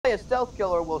play a stealth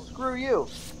killer, well, screw you.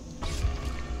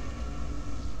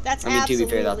 That's I mean, absolutely... to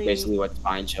be fair, that's basically what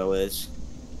Spine Chill is.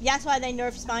 Yeah, that's why they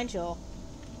nerfed Spine Chill.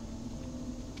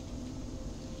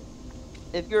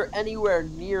 If you're anywhere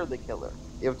near the killer,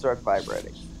 it starts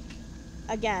vibrating.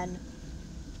 Again.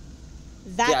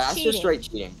 That's cheating. just straight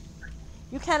cheating.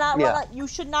 You cannot run you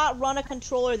should not run a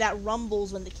controller that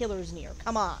rumbles when the killer's near.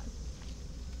 Come on.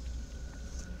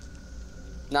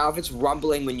 Now, if it's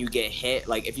rumbling when you get hit,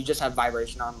 like, if you just have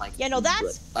vibration on, like... Yeah, no,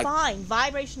 that's like, fine.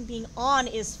 Vibration being on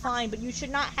is fine, but you should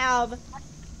not have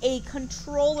a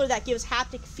controller that gives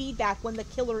haptic feedback when the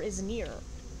killer is near.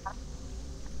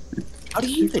 How do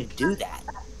you even do that?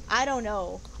 I don't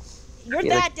know. You're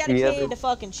that dedicated to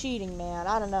fucking cheating, man.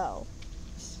 I don't know.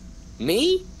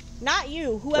 Me? Not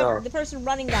you. Whoever, the person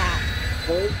running that.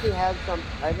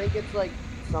 I think it's like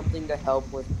something to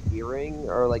help with hearing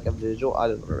or like a visual. I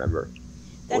don't remember.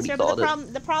 That's fair, but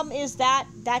the problem is that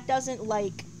doesn't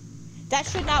like that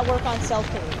should not work on self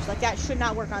killers. Like that should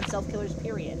not work on self killers.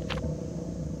 Period.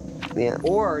 Yeah.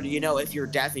 Or if you're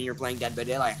deaf and you're playing Dead by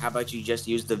Daylight, how about you just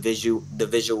use the visual terror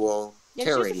radius?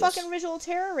 Just a fucking visual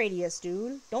terror radius,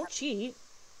 dude. Don't cheat.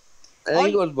 I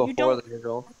think it was before the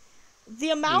visual.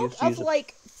 The amount of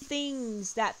like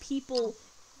things that people,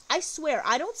 I swear,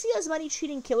 I don't see as many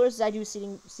cheating killers as I do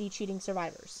see cheating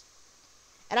survivors.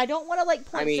 And I don't want to like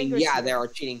point fingers. Yeah, there are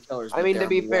cheating killers. I mean, to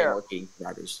be fair,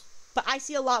 but I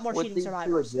see a lot more cheating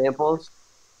survivors.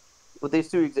 With these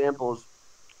two examples,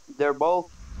 they're both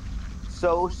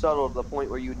so subtle to the point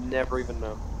where you'd never even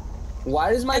know.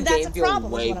 Why does my game feel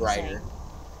way brighter?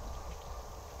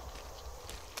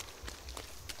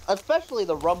 Especially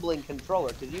the rumbling controller,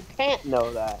 because you can't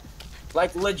know that.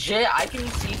 Like, legit, I can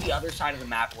see the other side of the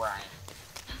map where I am.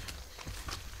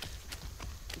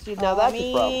 See, now that's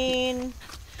a problem.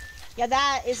 Yeah,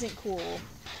 that isn't cool.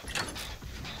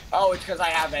 Oh, it's because I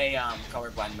have a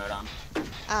colorblind mode on.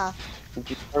 Ah.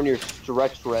 You turn your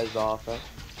stretch res off, huh?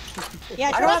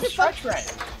 Yeah, turn off your stretch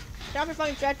res. Turn off your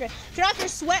fucking stretch res. Turn off your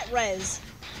sweat res.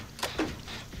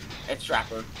 It's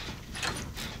Trapper.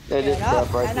 It is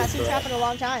Trapper. I've not seen Trapper in a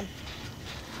long time.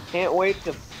 Can't wait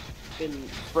to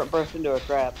burst into a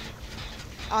trap.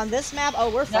 On this map, oh,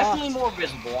 we're fucked. Definitely more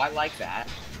visible. I like that.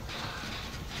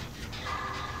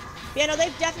 Yeah, no,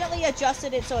 they've definitely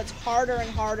adjusted it so it's harder and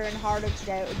harder and harder to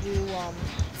do,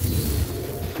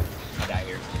 I die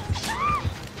here.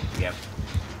 Yep.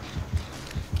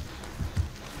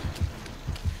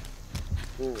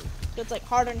 So it's like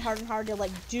harder and harder and harder to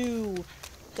like do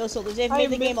those sort of. They've made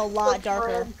the game a lot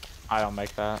darker. I don't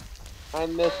make that. I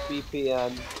miss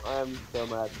VPN. I'm so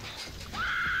mad.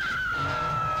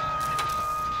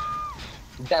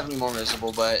 Definitely more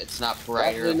visible, but it's not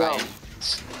brighter. No.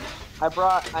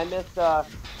 I missed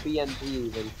BNP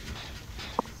even.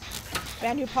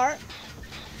 Brand new part?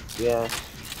 Yeah.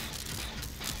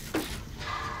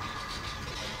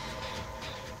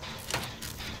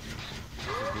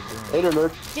 Later,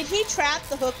 nerd. Did he trap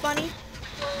the hook bunny?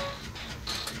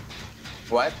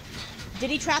 What?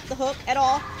 Did he trap the hook at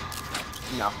all?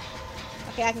 No.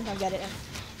 Okay, I can come get it.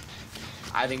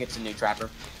 I think it's a new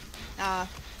trapper. Ah.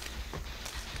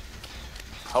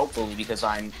 Hopefully, because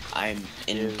I'm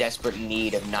in desperate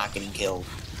need of not getting killed.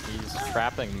 He's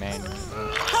trapping main.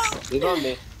 He's on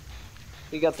me.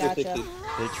 He got 360.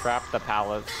 They trapped the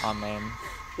pallet on main.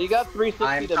 He got 360.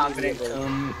 I'm confident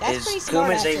Coom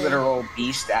is a literal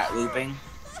beast at looping.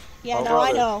 Yeah, no,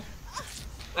 I know.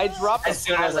 I dropped as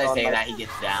soon as I say that, he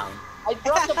gets down. I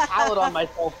dropped a pallet on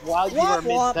myself while you were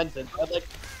mid-sentence.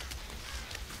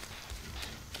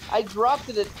 I dropped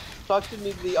it, it sucked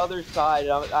me to the other side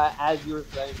as you were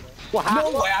saying that. Wow.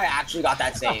 No way I actually got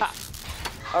that save.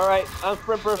 Alright, I'm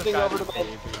sprint bursting over to mid.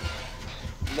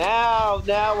 Now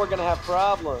we're gonna have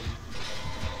problems.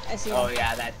 I see. Oh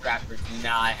yeah, that trapper's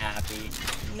not happy.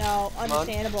 No,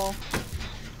 understandable.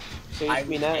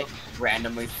 I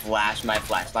randomly flash my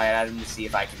flashlight at him to see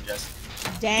if I can just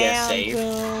get a save.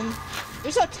 Boom.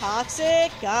 You're so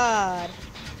toxic, God.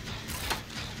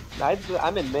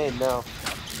 I'm in main now.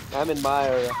 I'm in my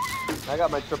area. I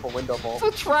got my triple window vault.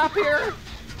 A trap here?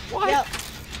 What? Yep.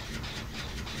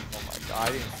 Oh my god,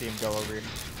 I didn't see him go over here.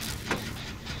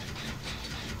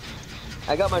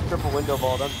 I got my triple window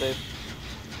vault, I'm safe.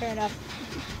 Fair enough.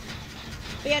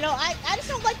 But yeah, no, I just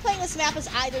don't like playing this map as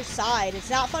either side. It's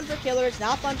not fun for killer, it's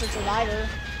not fun for survivor.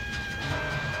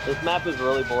 This map is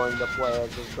really boring to play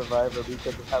as a survivor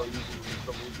because of how easy it is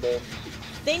to lose game.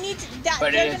 They need to,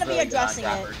 they're gonna be addressing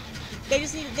it. They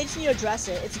just need to address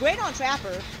it. It's great on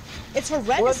Trapper. It's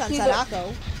horrendous on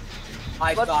Sadako.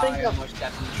 I thought I almost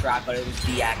definitely trapped, but it was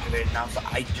deactivated, and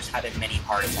I just had many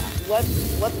heart attacks.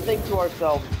 Let's think to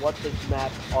ourselves what this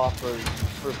map offers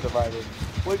for survivors.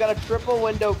 We got a triple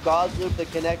window gauze loop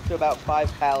that connects to about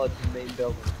 5 pallets in the main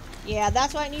building. Yeah,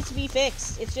 that's why it needs to be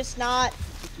fixed. It's just not.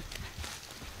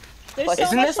 There's Like, so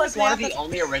isn't much this like this one map of the that's-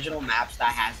 only original maps that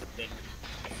hasn't been?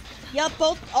 Yep,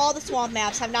 all the swamp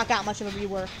maps have not got much of a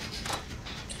rework.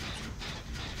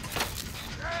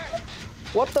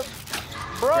 What the?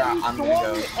 Bro, Yeah, you I'm swung,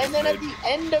 gonna go and then at mood. the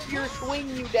end of your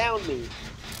swing, you downed me.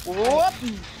 What?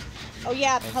 Oh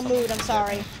yeah, There's Hamoud, someone I'm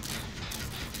sorry.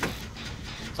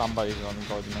 Somebody's running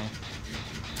towards me.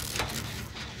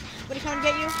 Would he come to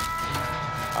get you?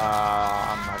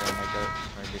 I'm not gonna make it.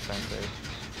 Maybe Sensei.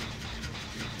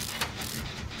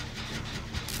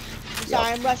 I'm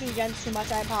sorry, I'm rushing gens too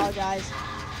much. I apologize.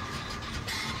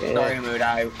 Yeah. Sorry, Mood.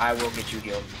 I will get you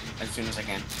healed as soon as I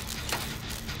can.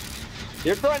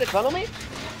 You're trying to tunnel me?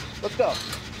 Let's go.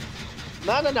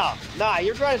 No. Nah,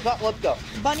 you're trying to tunnel. Let's go.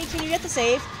 Bunny, can you get the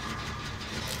save?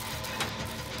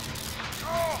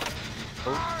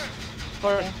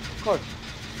 Of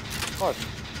course.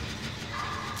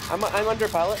 I'm under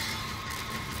pallet.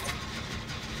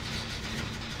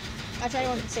 I'm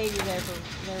trying to save you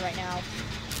there right now.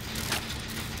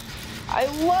 I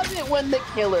love it when the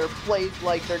killer plays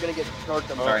like they're gonna get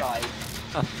circumcised.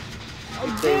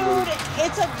 Dude,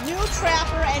 it's a new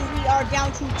trapper and we are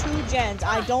down to 2 gens.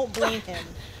 I don't blame him.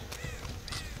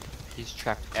 He's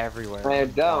trapped everywhere. I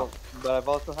don't, but I've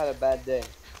also had a bad day.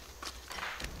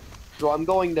 So I'm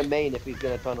going to main if he's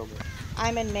gonna tunnel me.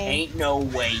 I'm in main. Ain't no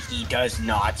way he does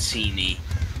not see me.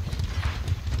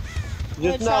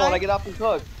 Just know when I get up and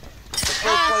cook. The first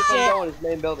place I'm going is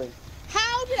main building.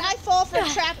 How did I fall for a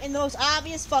trap in the most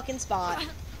obvious fucking spot?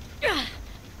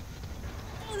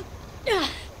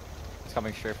 It's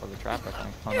coming straight for the trap, I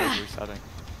think. Oh, no, he's resetting.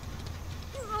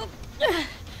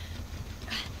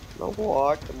 I'm gonna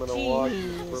walk.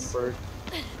 Jeez. Bird.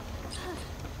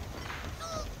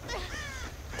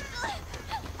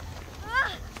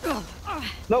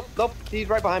 Nope. He's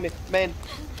right behind me. Main.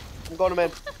 I'm going to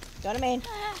main. Go to main.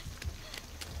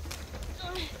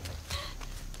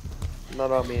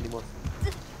 Not on me anymore.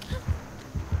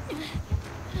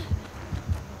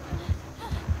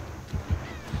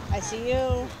 I see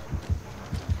you.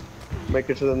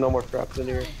 Making sure there's no more traps in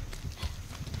here.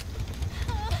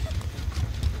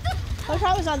 The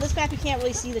problem is on this map you can't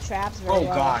really see the traps very Oh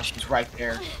well. gosh, he's right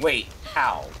there. Wait,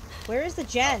 how? Where is the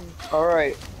gen?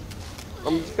 Alright.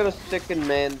 I'm just gonna stick in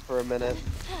main for a minute.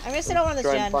 I'm gonna sit over on this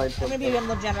Try and gen. find I'm gonna be a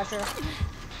little gen rusher.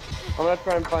 I'm gonna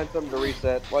try and find something to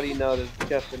reset. What do you know? There's a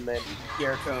chest in main.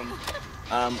 Here, Coom.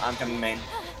 I'm coming main.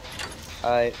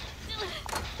 I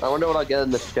wonder what I'll get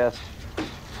in this chest.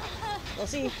 We'll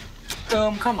see.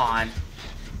 Coom, come on.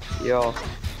 Yo.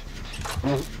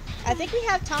 I think we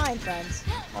have time, friends.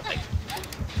 I'll take it.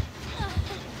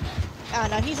 Oh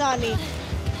no, he's on me.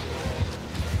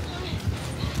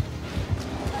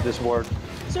 This worked.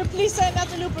 Sir, please say I'm not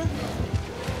the looper.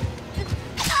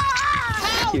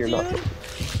 Ow, You're dude. not.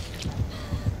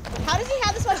 How does he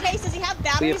have this much haste? Does he have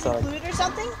batteries time. included or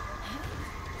something?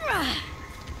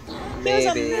 He was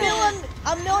Maybe.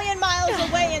 a million miles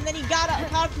away and then he caught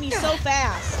up to me so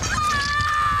fast.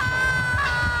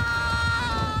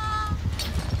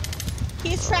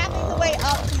 He's trapping the way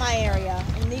up to my area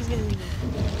and he's gonna leave.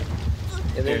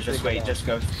 Here, just wait. Just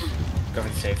go for the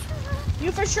safe.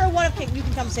 You for sure you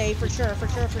can come save, for sure.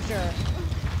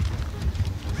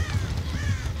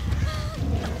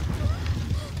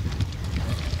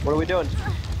 What are we doing?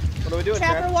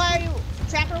 Trapper,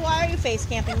 why are you face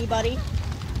camping me, buddy?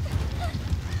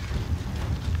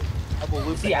 I will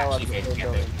loop He the hell out actually of this face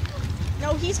building.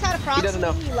 No, he's kind of proxy. doesn't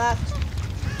know. He left.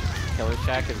 Killer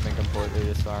Shack has been completely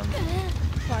disarmed.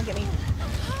 Come on, get me.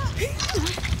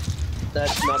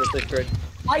 That's not a secret.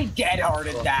 I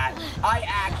dead-hearted that. I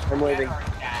actually I'm leaving.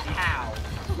 dead-hearted that. How?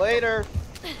 Later.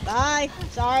 Bye.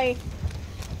 Sorry.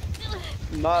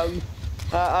 I'm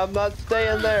not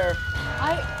staying there.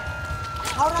 How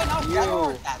did I not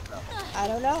dead-heart that, though? I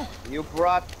don't know. You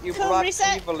brought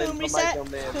reset. evil Coom into my reset.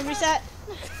 domain. Coom reset.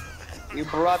 You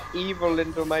brought evil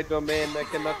into my domain. I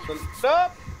cannot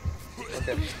stop.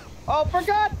 Okay. Oh, for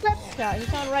God's sake! Yeah, he's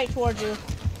coming right towards you.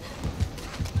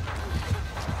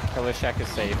 Killer Shack is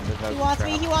safe. There's no He wants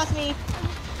trap. me. He wants me.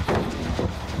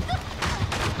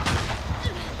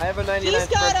 I have a 99 He's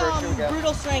got sprint first.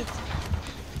 brutal strength.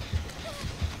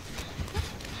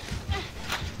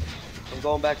 I'm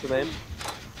going back to main.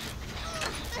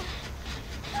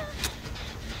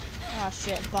 Oh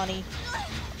shit, bunny.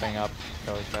 Thing up.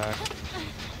 Killer Shack.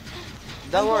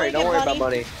 Don't worry going to about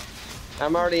money.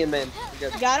 I'm already in main.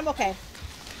 Good. You got him? Okay.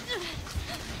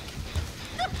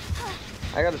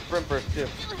 I got a sprint burst too.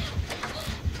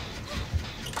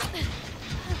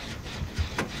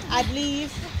 I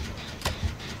believe.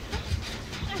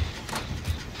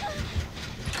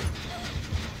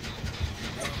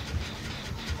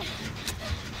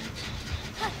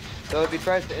 So if he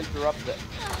tries to interrupt it,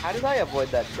 how did I avoid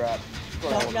that trap?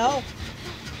 Don't know.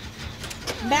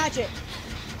 Magic.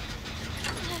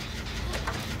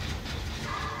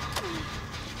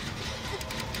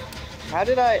 How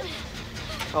did I?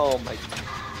 Oh my!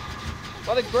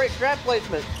 What a great trap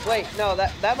placement. Wait, no,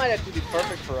 that might actually be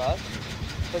perfect for us.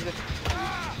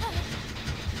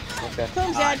 Okay.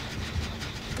 Boom, Zed.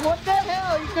 What the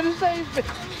hell? You could have saved me.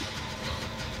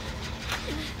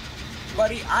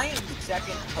 Buddy, I am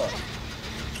second hook.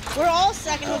 We're all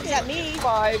second hooks at me.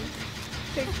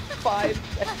 Takes 5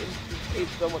 seconds to save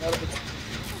someone out of it.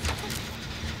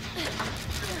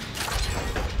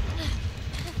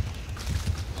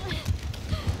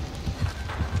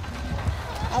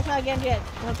 I'll try again to get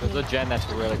hook me. There's a gen that's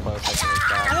really close.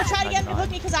 I'm gonna try to get him to hook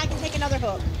me because I can take another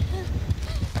hook.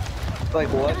 Like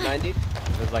what? 90?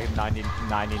 There's like 90,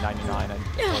 99 and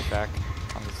pull back.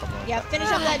 Yeah, finish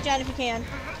up that gen if you can.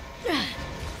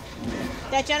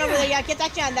 That gen over there, yeah, get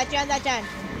that gen, that gen.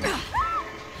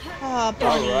 Oh,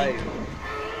 buddy. Alright.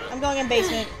 I'm going in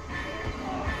basement.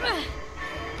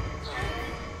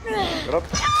 Get up.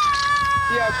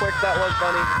 See how quick that was,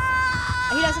 Bunny?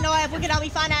 He doesn't know I have Wicked, I'll be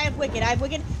fine, I have Wicked.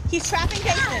 He's trapping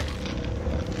basement.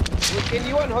 Well, can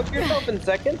you unhook yourself in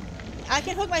second? I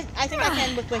can hook my, I think I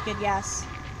can with Wicked, yes.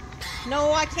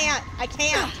 No, I can't.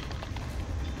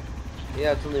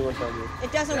 Yeah, it's only one time.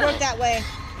 It doesn't work that way.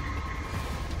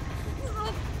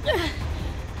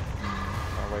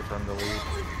 I'll wait for him to leave.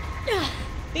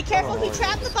 Be careful, he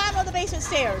trapped the bottom of the basement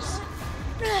stairs.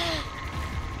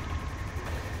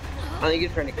 I think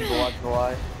he's trying to keep a watchful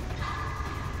eye.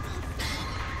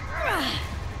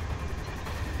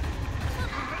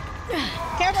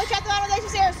 Careful, he trapped the bottom of the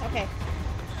basement stairs. Okay.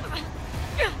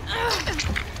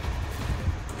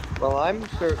 Well, I'm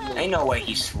certain. Ain't no way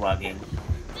he's slugging.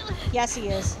 Yes, he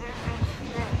is.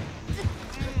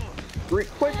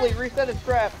 Quickly reset his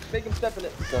trap. Make him step in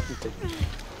it.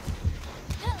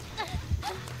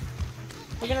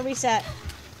 We're gonna reset.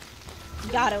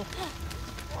 Got to.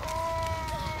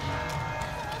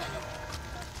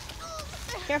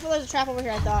 Careful, there's a trap over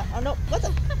here, I thought. Oh, no. What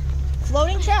the?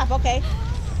 Floating trap, okay.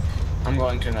 I'm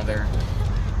going to another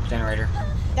generator.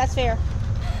 That's fair.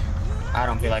 I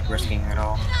don't feel like risking it at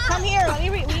all. Come here, we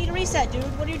need to reset, dude.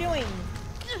 What are you doing?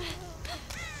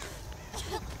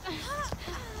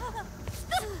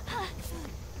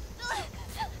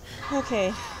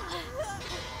 Okay.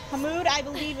 Hamoud, I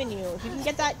believe in you. If you can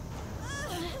get that...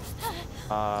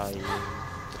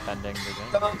 Defending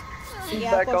the game. He's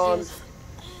Yeah, back of course on. he is.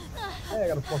 Hey, I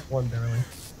got a +1 barely.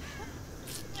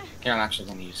 Yeah, I'm actually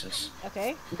gonna use this.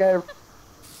 Okay. Okay.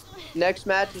 Next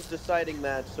match is deciding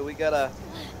match, so we gotta...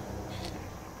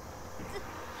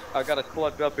 I gotta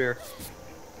clutch up here.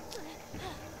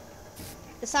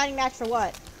 Deciding match for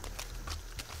what?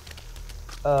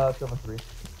 Silver 3.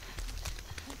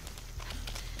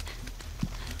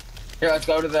 Here, let's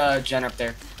go to the gen up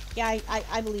there. Yeah,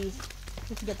 I believe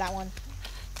we can get that one.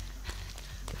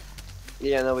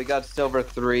 Yeah, no, we got silver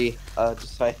 3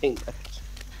 deciding match.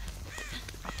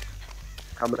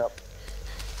 Coming up.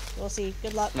 We'll see.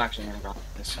 Good luck. I'm actually gonna go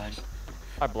this side.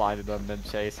 I blinded him in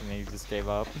chase and he just gave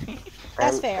up.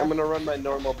 That's fair. I'm gonna run my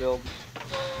normal build.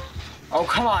 Oh,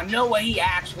 come on. No way he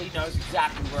actually knows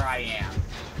exactly where I am.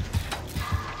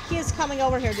 He is coming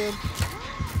over here, dude.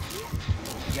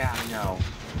 Yeah, I know.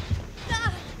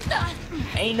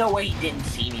 Ain't no way he didn't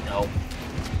see me, though.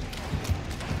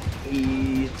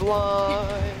 He's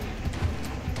blind.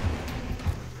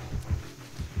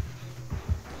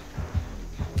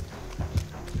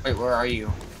 Wait, where are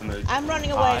you? Hamoud? I'm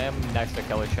running away. I am next to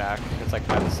Killer Shack. It's like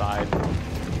by the side.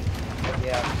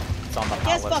 Yeah. It's on the He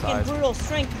has pallet fucking side. brutal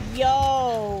strength.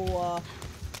 Yo.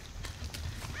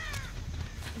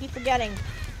 I keep forgetting.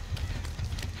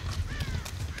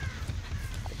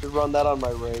 I should run that on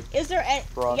my rig. Is there any...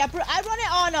 Frost. Yeah, I run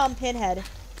it on Pinhead.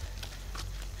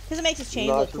 Because it makes his chain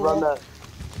No, I look should cool. run that.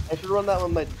 I should run that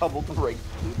on my double rig.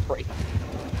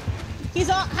 He's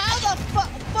on... How the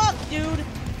fuck, dude?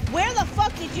 Where the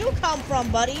fuck did you come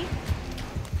from, buddy?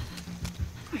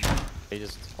 He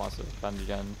just wants to defend the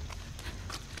gen.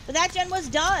 But that gen was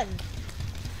done.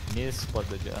 You need to split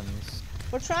the gens.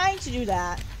 We're trying to do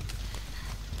that.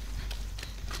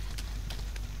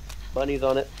 Bunny's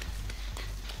on it.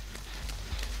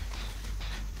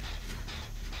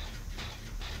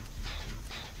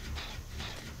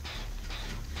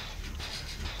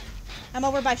 I'm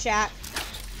over by Shaq.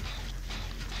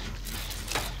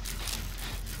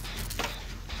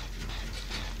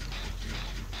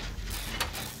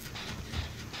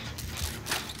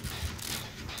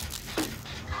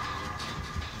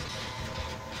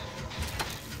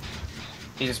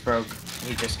 He just broke.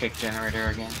 He just kicked generator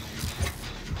again.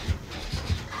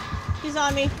 He's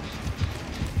on me.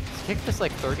 It's kicked this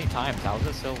like 30 times. How is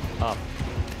it still up?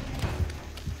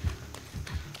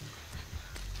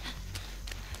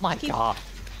 My god.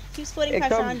 Keeps putting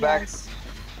pressure on gens.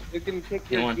 You can kick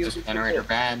You want this generator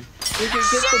bad? You can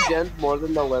kick the gens more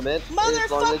than the limit.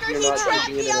 Motherfucker, he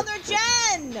trapped the other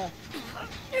gen!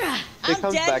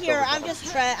 I'm dead here. I'm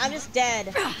just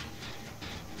dead.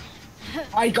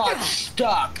 I got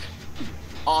stuck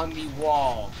on the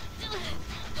wall.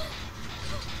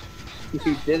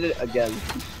 You did it again.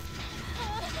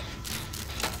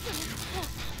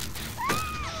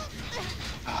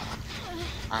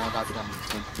 I'm about to come.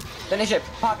 Finish it!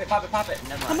 Pop it, pop it, pop it!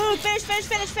 Never mind. Come on, finish, finish,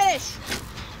 finish, finish!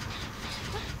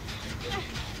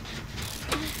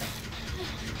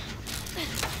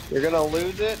 You're gonna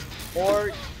lose it,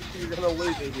 or you're gonna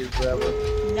lose it here forever.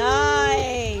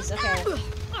 Nice! Okay.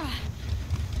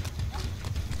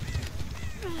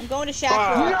 I'm going to Shack.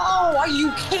 No! Are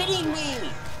you kidding me?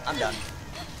 I'm done.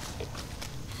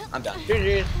 I'm done.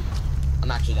 GG.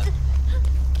 I'm actually done.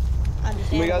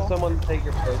 We got someone to take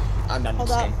your place. I'm done with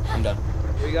this game. I'm done.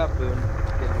 We got Boone.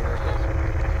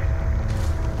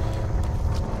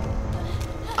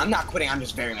 I'm not quitting, I'm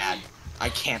just very mad. I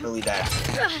can't believe that.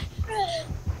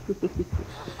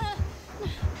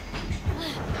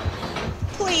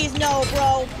 Please, no,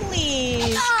 bro.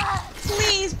 Please.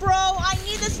 Please, bro. I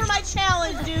need this for my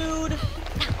challenge, dude.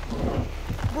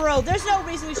 Bro, there's no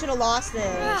reason we should have lost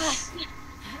this.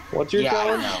 What's your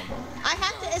challenge? I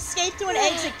have to escape through an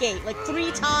exit gate like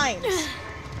 3 times.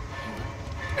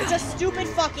 It's a stupid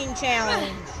fucking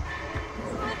challenge.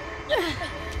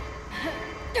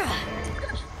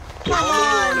 Come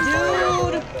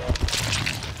on, dude.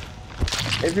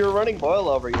 If you're running boil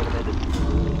over, you admit it.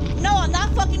 No, I'm not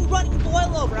fucking running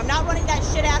boil over. I'm not running that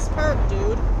shit ass perk,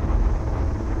 dude.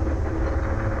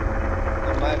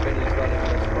 In my opinion, he's running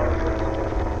this boil.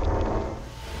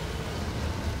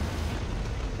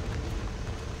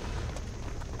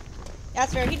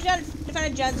 That's fair. He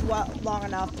defended gens long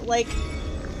enough. Like,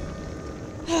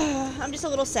 I'm just a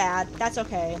little sad. That's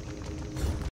okay.